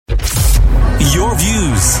Your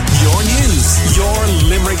views, your news, your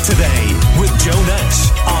Limerick Today with Joe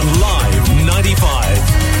Nash on Live 95.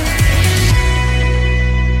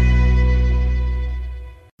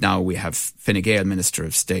 Now we have Fine Gael, Minister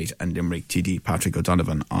of State, and Limerick TD Patrick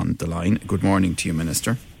O'Donovan on the line. Good morning to you,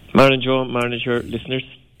 Minister. Morning, Joe. Morning to your listeners.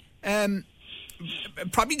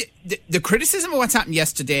 Probably the criticism of what's happened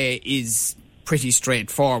yesterday is pretty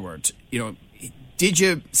straightforward. You know, did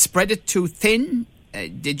you spread it too thin?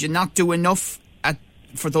 Did you not do enough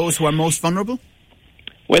for those who are most vulnerable?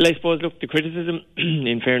 Well, I suppose, look, the criticism,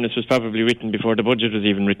 in fairness, was probably written before the budget was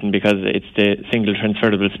even written, because it's the single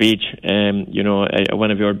transferable speech.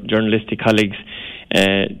 One of your journalistic colleagues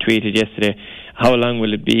tweeted yesterday, how long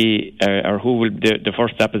will it be, or who will the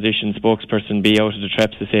first opposition spokesperson be out of the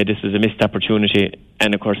traps to say this is a missed opportunity?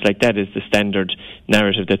 And of course, like, that is the standard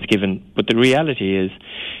narrative that's given. But the reality is,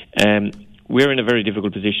 we're in a very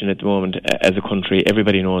difficult position at the moment as a country.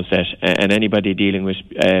 Everybody knows that. And anybody dealing with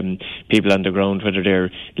people on the ground, whether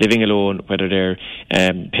they're living alone, whether they're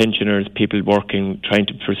pensioners, people working, trying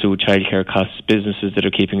to pursue childcare costs, businesses that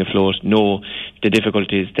are keeping afloat, know the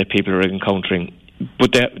difficulties that people are encountering.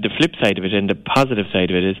 But the flip side of it, and the positive side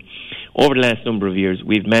of it, is over the last number of years,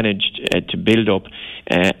 we've managed to build up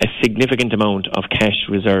a significant amount of cash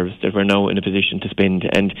reserves that we're now in a position to spend.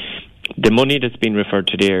 And the money that's been referred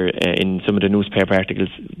to there in some of the newspaper articles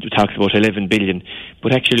talks about 11 billion,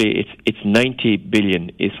 but actually it's 90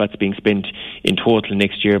 billion is what's being spent in total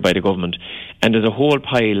next year by the government. And there's a whole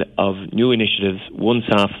pile of new initiatives,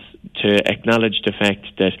 once-offs, to acknowledge the fact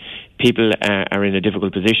that people are in a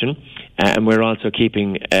difficult position, and we're also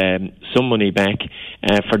keeping some money back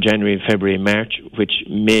for January, February and March, which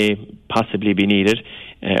may possibly be needed.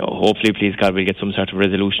 Hopefully, please God, we'll get some sort of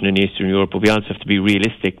resolution in Eastern Europe, but we also have to be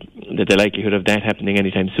realistic that the likelihood of that happening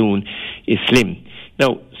anytime soon is slim.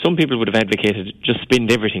 Now, some people would have advocated just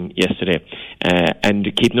spend everything yesterday and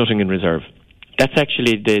keep nothing in reserve. That's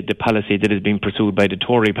actually the policy that is being pursued by the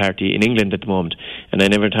Tory party in England at the moment. And I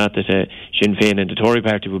never thought that Sinn Féin and the Tory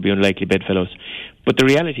party would be unlikely bedfellows. But the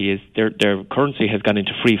reality is their currency has gone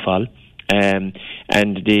into free fall. And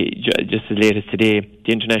just as late as today,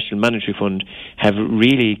 the International Monetary Fund have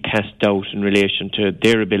really cast doubt in relation to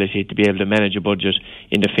their ability to be able to manage a budget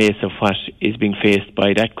in the face of what is being faced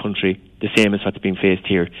by that country, the same as what's being faced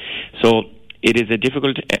here. So it is a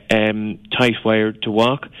difficult tight wire to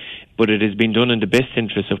walk, but it has been done in the best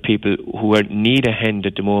interest of people who need a hand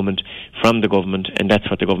at the moment from the government, and that's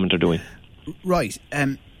what the government are doing. Right.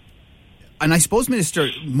 And I suppose, Minister,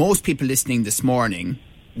 most people listening this morning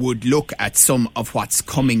would look at some of what's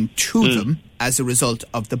coming to them as a result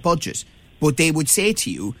of the budget. But they would say to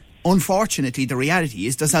you, unfortunately, the reality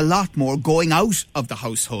is there's a lot more going out of the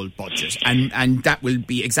household budget, and that will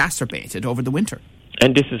be exacerbated over the winter.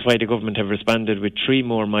 And this is why the government have responded with 3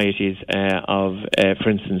 more moieties for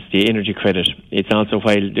instance, the energy credit. It's also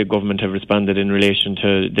why the government have responded in relation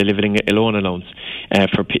to the living alone allowance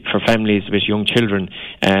for families with young children,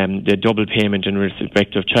 the double payment in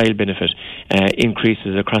respect of child benefit,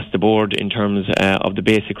 increases across the board in terms of the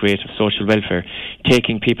basic rate of social welfare,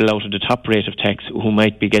 taking people out of the top rate of tax who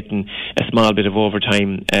might be getting a small bit of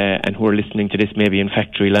overtime and who are listening to this maybe in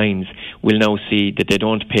factory lines will now see that they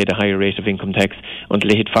don't pay the higher rate of income tax until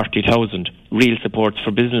they hit 40,000. Real supports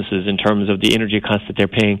for businesses in terms of the energy costs that they're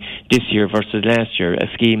paying this year versus last year, a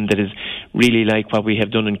scheme that is really like what we have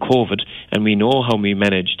done in COVID, and we know how we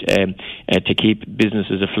managed to keep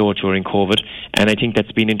businesses afloat during COVID, and I think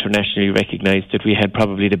that's been internationally recognised that we had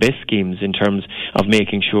probably the best schemes in terms of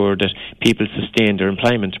making sure that people sustain their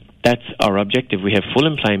employment. That's our objective. We have full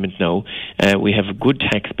employment now, we have a good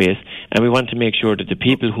tax base, and we want to make sure that the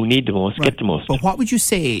people who need the most get the most. But what would you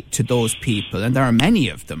say to those people, and there are many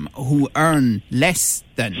of them, who earn less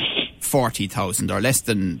than 40,000 or less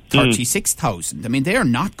than 36,000? I mean, they are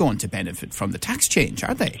not going to benefit from the tax change,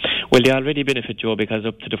 are they? Well, they already benefit, Joe, because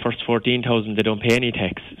up to the first 14,000 they don't pay any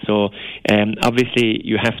tax. So obviously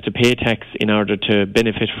you have to pay tax in order to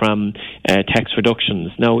benefit from tax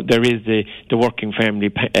reductions. Now there is the working family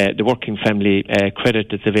credit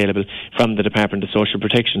that's available from the Department of Social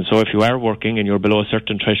Protection. So if you are working and you're below a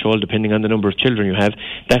certain threshold, depending on the number of children you have,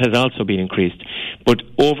 that has also been increased. But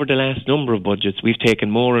over the last number of budgets, we've taken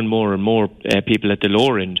more and more people at the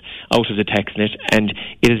lower end out of the tax net, and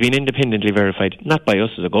it has been independently verified, not by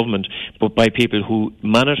us as a government, but by people who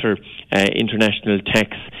monitor international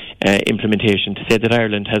tax implementation, to say that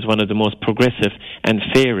Ireland has one of the most progressive and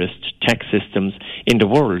fairest tax systems in the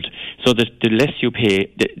world. So that the less you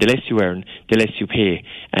pay, the less you earn, the less you pay.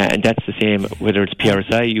 And that's the same whether it's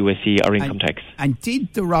PRSI, USC or income tax. And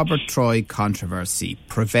did the Robert Troy controversy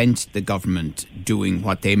prevent the government doing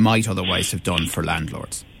what they might otherwise have done for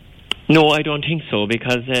landlords? No, I don't think so,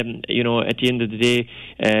 because, at the end of the day,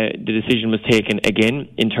 the decision was taken, again,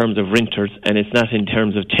 in terms of renters, and it's not in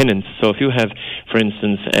terms of tenants. So if you have, for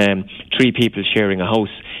instance, 3 people sharing a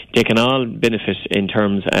house, they can all benefit in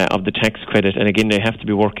terms of the tax credit, and again, they have to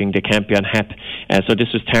be working, they can't be on HAP. So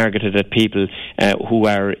this was targeted at people who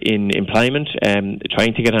are in employment,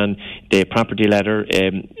 trying to get on the property ladder,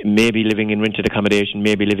 maybe living in rented accommodation,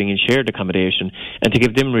 maybe living in shared accommodation, and to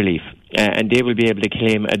give them relief. And they will be able to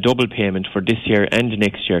claim a double payment for this year and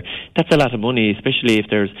next year. That's a lot of money, especially if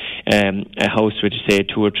there's a house with, say,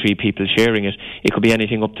 2 or 3 people sharing it. It could be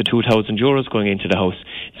anything up to €2,000 going into the house.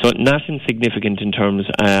 So not insignificant in terms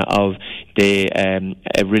of the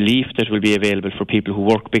relief that will be available for people who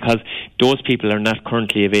work, because those people are not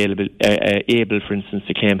currently able, for instance,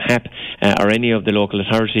 to claim HAP or any of the local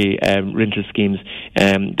authority rental schemes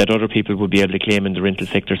that other people would be able to claim in the rental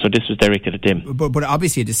sector. So this was directed at them. But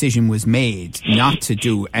obviously a decision was made not to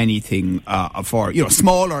do anything for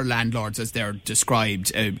smaller landlords, as they're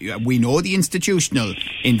described. We know the institutional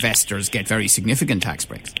investors get very significant tax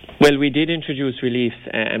breaks. Well, we did introduce reliefs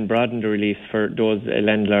and broaden the reliefs for those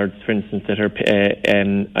landlords, for instance, that are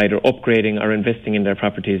either upgrading or investing in their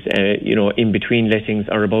properties, in between lettings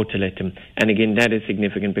or about to let them. And again, that is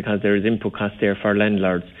significant because there is input cost there for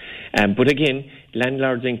landlords. But again,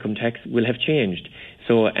 landlords' income tax will have changed.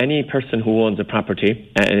 So any person who owns a property,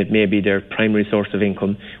 and it may be their primary source of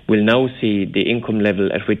income, will now see the income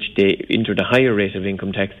level at which they enter the higher rate of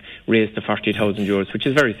income tax raised to €40,000, which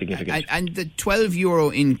is very significant. And the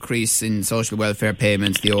 €12 increase in social welfare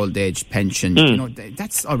payments, the old age pension,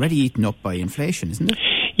 that's already eaten up by inflation, isn't it?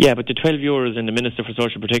 Yeah, but the €12, and the Minister for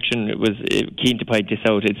Social Protection was keen to point this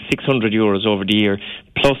out, it's €600 over the year,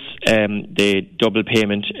 plus the double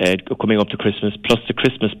payment coming up to Christmas, plus the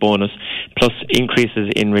Christmas bonus, plus increases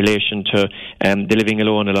in relation to the living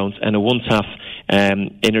alone allowance, and a once-off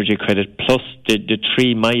energy credit, plus the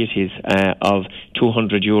 3 moieties of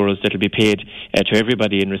 €200 that will be paid to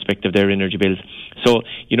everybody in respect of their energy bills. So,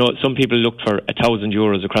 some people looked for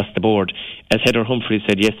 €1,000 across the board. As Heather Humphreys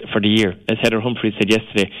said for the year, as Heather Humphreys said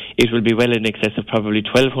yesterday, it will be well in excess of probably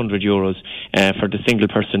 €1,200 for the single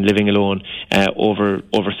person living alone over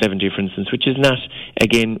 70, for instance, which is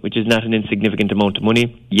not an insignificant amount of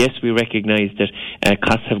money. Yes, we recognise that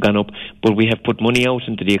costs have gone up, but we have put money out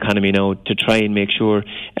into the economy now to try and make sure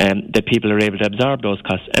that people are able to absorb those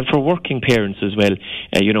costs. And for working parents as well,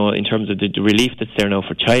 in terms of the relief that's there now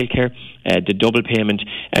for childcare, the double payment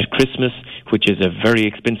at Christmas, which is a very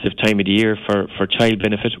expensive time of the year for child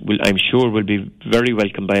benefit, I'm sure will be very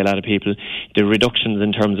welcomed by a lot of people. The reductions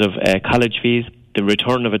in terms of college fees, the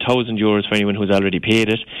return of €1,000 for anyone who's already paid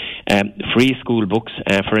it, free school books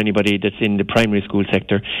for anybody that's in the primary school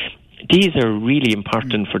sector. These are really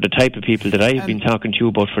important for the type of people that I've been talking to you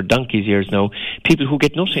about for donkey's years now, people who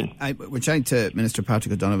get nothing. We're chatting to Minister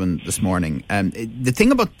Patrick O'Donovan this morning. The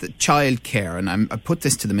thing about the childcare, and I put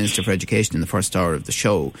this to the Minister for Education in the first hour of the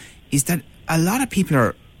show, is that a lot of people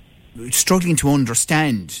are struggling to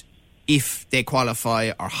understand if they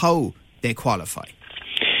qualify or how they qualify.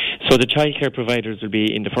 So the childcare providers will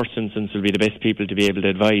be, in the first instance, will be the best people to be able to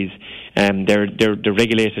advise. They're the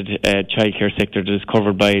regulated childcare sector that is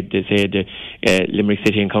covered by, the Limerick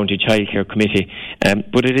City and County Childcare Committee.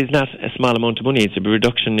 But it is not a small amount of money. It's a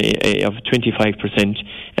reduction of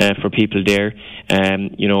 25% for people there,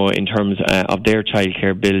 in terms of their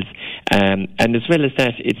childcare bills. And as well as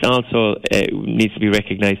that, it's also needs to be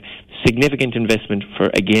recognised, significant investment for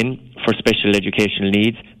special educational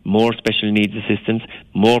needs, more special needs assistants,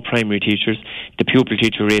 more primary teachers, the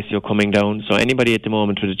pupil-teacher ratio coming down. So anybody at the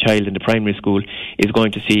moment with a child in the primary school is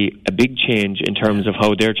going to see a big change in terms of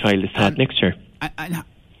how their child is taught next year. And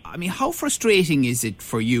I mean, how frustrating is it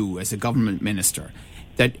for you as a government minister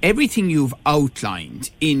that everything you've outlined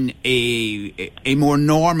in a more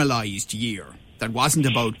normalised year that wasn't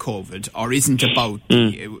about COVID or isn't about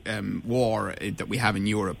the war that we have in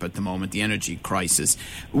Europe at the moment, the energy crisis,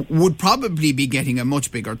 would probably be getting a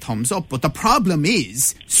much bigger thumbs up. But the problem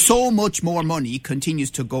is so much more money continues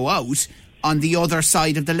to go out on the other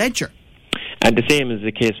side of the ledger. And the same is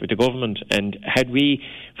the case with the government. And had we,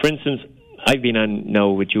 for instance, I've been on now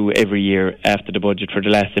with you every year after the budget for the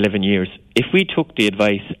last 11 years. If we took the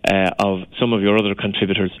advice of some of your other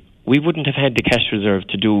contributors, we wouldn't have had the cash reserve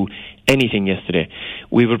to do anything yesterday.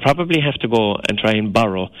 We would probably have to go and try and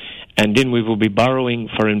borrow, and then we will be borrowing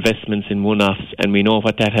for investments in one-offs, and we know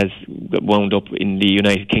what that has wound up in the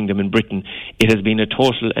United Kingdom and Britain. It has been a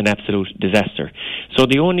total and absolute disaster. So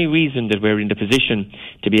the only reason that we're in the position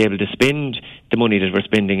to be able to spend the money that we're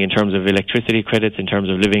spending in terms of electricity credits, in terms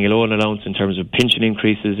of living alone allowance, in terms of pension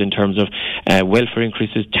increases, in terms of welfare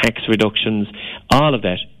increases, tax reductions, all of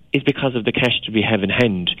that, is because of the cash that we have in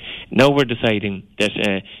hand. Now we're deciding that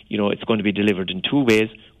it's going to be delivered in two ways.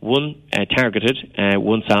 One, targeted,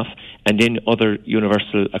 once off, and then other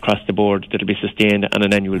universal across the board that will be sustained on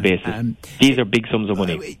an annual basis. These are big sums of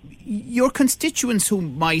money. Your constituents who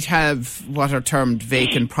might have what are termed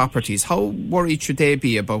vacant properties, how worried should they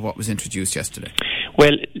be about what was introduced yesterday?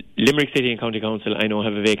 Well, Limerick City and County Council, I know,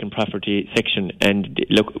 have a vacant property section, and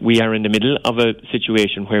look, we are in the middle of a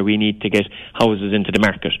situation where we need to get houses into the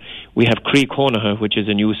market. We have Croí Cónaithe, which is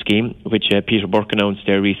a new scheme, which Peter Burke announced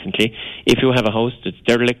there recently. If you have a house that's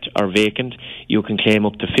derelict or vacant, you can claim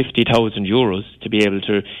up to €50,000 to be able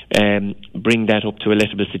to bring that up to a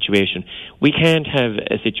lettable situation. We can't have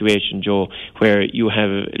a situation, Joe, where you have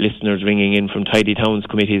listeners ringing in from tidy towns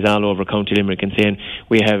committees all over County Limerick and saying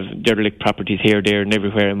we have derelict properties here, there and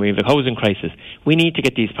everywhere, and we have a housing crisis. We need to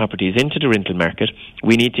get these properties into the rental market.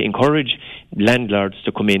 We need to encourage landlords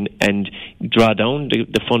to come in and draw down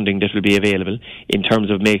the funding that will be available in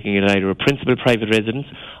terms of making it either a principal private residence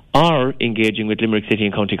or engaging with Limerick City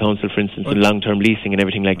and County Council, for instance, in long-term leasing and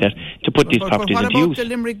everything like that, to put these properties into use. What about the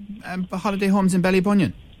Limerick holiday homes in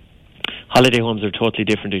Ballybunion? Holiday homes are a totally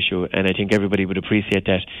different issue, and I think everybody would appreciate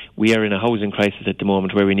that. We are in a housing crisis at the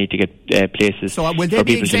moment where we need to get places for people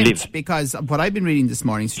to live. Because what I've been reading this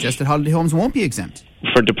morning suggests that holiday homes won't be exempt.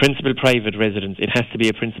 For the principal private residence, it has to be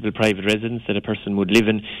a principal private residence that a person would live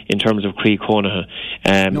in terms of Croí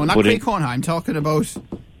Cónaithe. No, not Croí Cónaithe. I'm talking about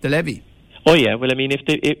the levy. Oh yeah, well I mean, if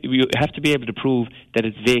you have to be able to prove that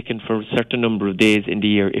it's vacant for a certain number of days in the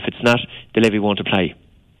year. If it's not, the levy won't apply.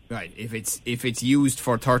 Right, if it's used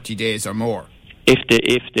for 30 days or more.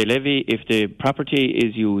 If the property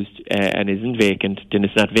is used and isn't vacant, then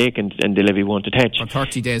it's not vacant and the levy won't attach. For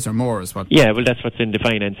 30 days or more is what... Yeah, well that's what's in the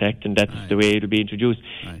Finance Act, and that's the way it'll be introduced.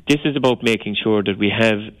 Right. This is about making sure that we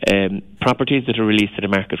have properties that are released to the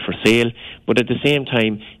market for sale, but at the same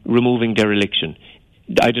time removing dereliction.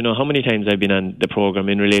 I don't know how many times I've been on the programme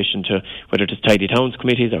in relation to whether it's tidy towns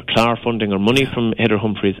committees or CLAR funding or money from Heather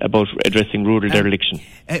Humphreys about addressing rural dereliction.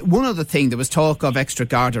 One other thing, there was talk of extra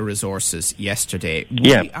Garda resources yesterday.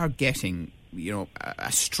 We are getting,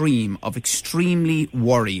 a stream of extremely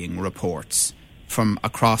worrying reports from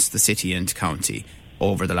across the city and county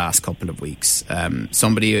over the last couple of weeks.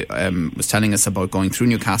 Somebody was telling us about going through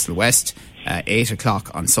Newcastle West at 8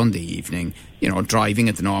 o'clock on Sunday evening, driving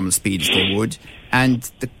at the normal speed as they would,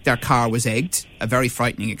 and their car was egged. A very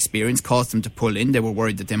frightening experience, caused them to pull in. They were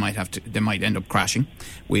worried that they might end up crashing.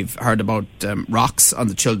 We've heard about rocks on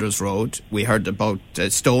the Childers Road. We heard about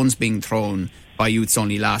stones being thrown by youths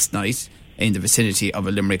only last night in the vicinity of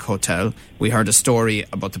a Limerick hotel. We heard a story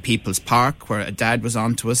about the People's Park where a dad was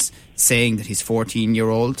on to us saying that his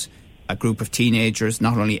 14-year-old, a group of teenagers,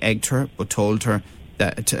 not only egged her but told her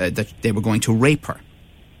that they were going to rape her.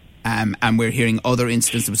 And we're hearing other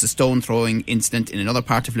incidents. There was a stone throwing incident in another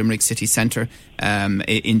part of Limerick city centre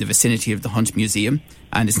in the vicinity of the Hunt Museum,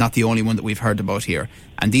 and it's not the only one that we've heard about here.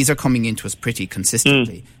 And these are coming into us pretty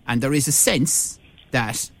consistently. And there is a sense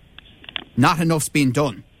that not enough's being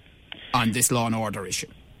done on this law and order issue.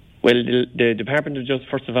 Well, the Department of Justice,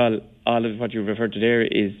 first of all of what you referred to there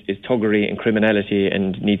is thuggery and criminality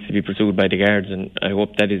and needs to be pursued by the guards, and I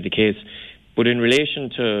hope that is the case. But in relation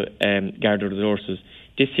to Garda resources,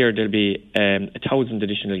 this year there'll be 1,000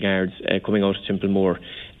 additional guards coming out of Templemore.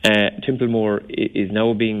 Templemore is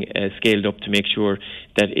now being scaled up to make sure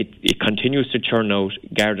that it continues to churn out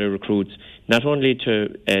Garda recruits, not only to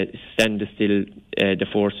stand still the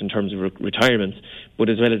force in terms of retirements, but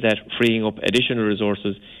as well as that, freeing up additional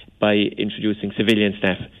resources by introducing civilian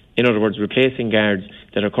staff. In other words, replacing guards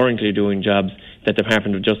that are currently doing jobs that the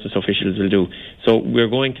Department of Justice officials will do. So we're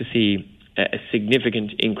going to see a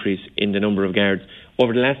significant increase in the number of guards.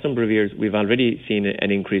 Over the last number of years, we've already seen an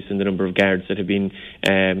increase in the number of guards that have been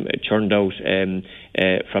churned out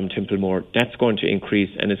from Templemore. That's going to increase,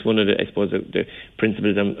 and it's one of the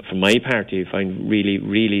principles from my party I find really,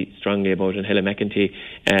 really strongly about, and Helen McEntee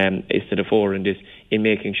is to the fore in this, in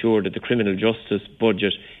making sure that the criminal justice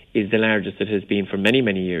budget is the largest it has been for many,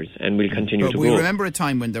 many years, and will continue to grow. We remember a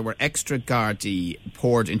time when there were extra Gardaí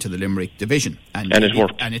poured into the Limerick division, and it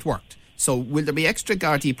worked. And it worked. So will there be extra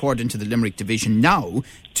Gardaí poured into the Limerick division now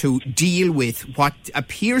to deal with what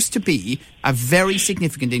appears to be a very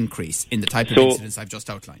significant increase in the type of incidents I've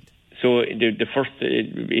just outlined? So the first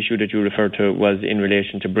issue that you referred to was in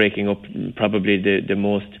relation to breaking up probably the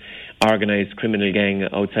most organised criminal gang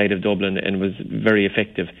outside of Dublin, and was very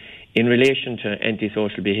effective. In relation to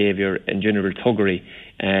antisocial behaviour and general thuggery,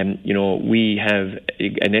 we have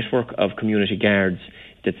a network of community guards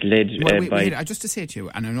that's led by... just to say to you,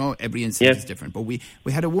 and I know every incident is different, but we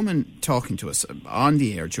had a woman talking to us on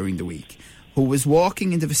the air during the week who was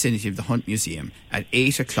walking in the vicinity of the Hunt Museum at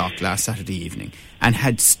 8 o'clock last Saturday evening and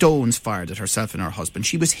had stones fired at herself and her husband.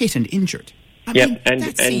 She was hit and injured. I mean,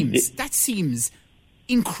 that seems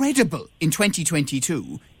incredible in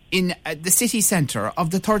 2022 in the city centre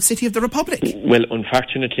of the third city of the Republic. Well,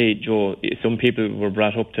 unfortunately, Joe, some people were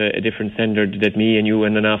brought up to a different standard that me and you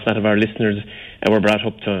and an awful lot of our listeners were brought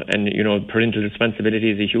up to. And, you know, parental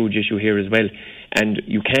responsibility is a huge issue here as well. And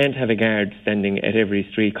you can't have a guard standing at every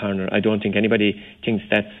street corner. I don't think anybody thinks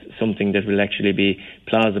that's something that will actually be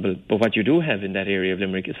plausible. But what you do have in that area of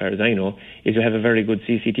Limerick, as far as I know, is you have a very good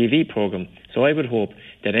CCTV programme. So I would hope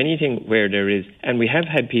that anything where there is, and we have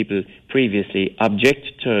had people previously object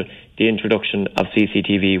to the introduction of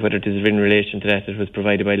CCTV, whether it is in relation to that was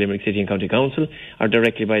provided by Limerick City and County Council or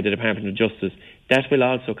directly by the Department of Justice. That will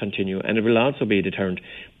also continue, and it will also be a deterrent.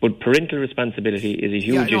 But parental responsibility is a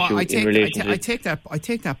huge issue in relation to... I take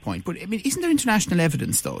that point. But, I mean, isn't there international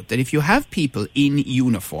evidence, though, that if you have people in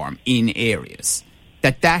uniform in areas,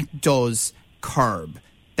 that does curb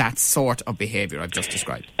that sort of behaviour I've just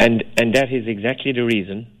described? And that is exactly the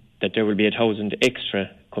reason that there will be 1,000 extra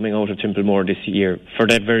coming out of Templemore this year, for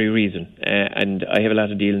that very reason. And I have a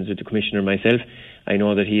lot of dealings with the Commissioner myself. I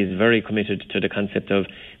know that he is very committed to the concept of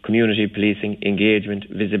community policing, engagement,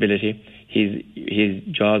 visibility. His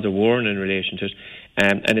jaws are worn in relation to it.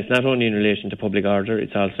 And it's not only in relation to public order,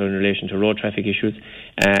 it's also in relation to road traffic issues,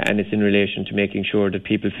 and it's in relation to making sure that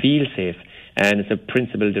people feel safe. And it's a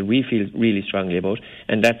principle that we feel really strongly about,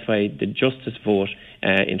 and that's why the Justice vote,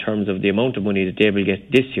 in terms of the amount of money that they will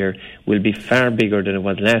get this year, will be far bigger than it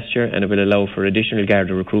was last year, and it will allow for additional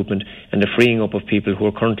Garda recruitment and the freeing up of people who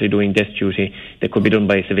are currently doing desk duty that could be done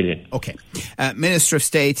by a civilian. OK. Minister of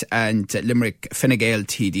State and Limerick Fine Gael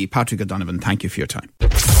TD, Patrick O'Donovan, thank you for your time.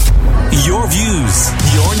 Your views,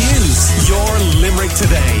 your news, your Limerick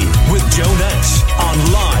Today with Joe Nash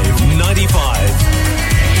on Live 95.